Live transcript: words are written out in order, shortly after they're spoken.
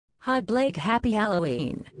Hi Blake, happy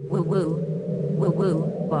Halloween. Woo woo. Woo woo.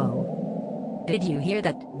 Whoa. Did you hear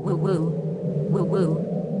that? Woo woo. Woo woo.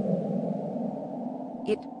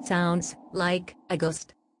 It sounds like a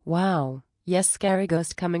ghost. Wow, yes, scary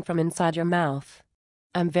ghost coming from inside your mouth.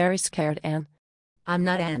 I'm very scared, Anne. I'm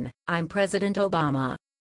not Anne, I'm President Obama.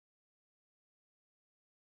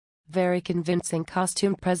 Very convincing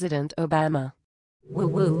costume, President Obama. Woo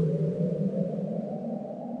woo.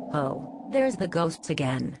 Oh, there's the ghosts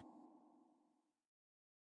again.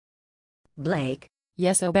 Blake,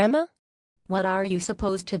 Yes, Obama? what are you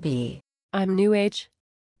supposed to be? I'm New Age.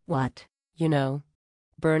 What? You know.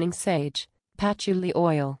 Burning sage, patchouli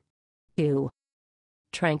oil, You.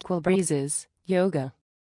 tranquil breezes, yoga,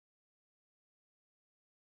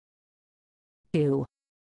 You.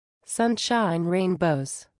 sunshine,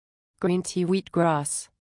 rainbows, green tea, wheatgrass,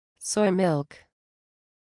 soy milk,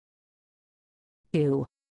 You.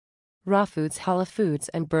 raw foods, halal foods,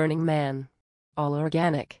 and Burning Man. All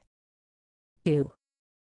organic. You.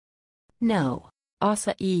 No.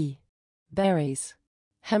 Acai, berries,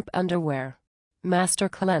 hemp underwear, master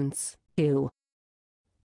cleanse, You.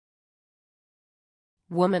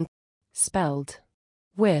 woman, spelled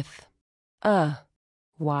with a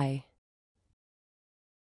Y.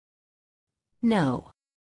 No.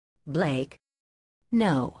 Blake.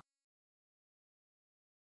 No.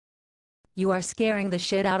 You are scaring the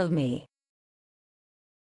shit out of me.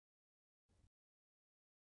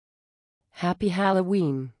 Happy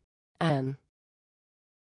Halloween, Anne.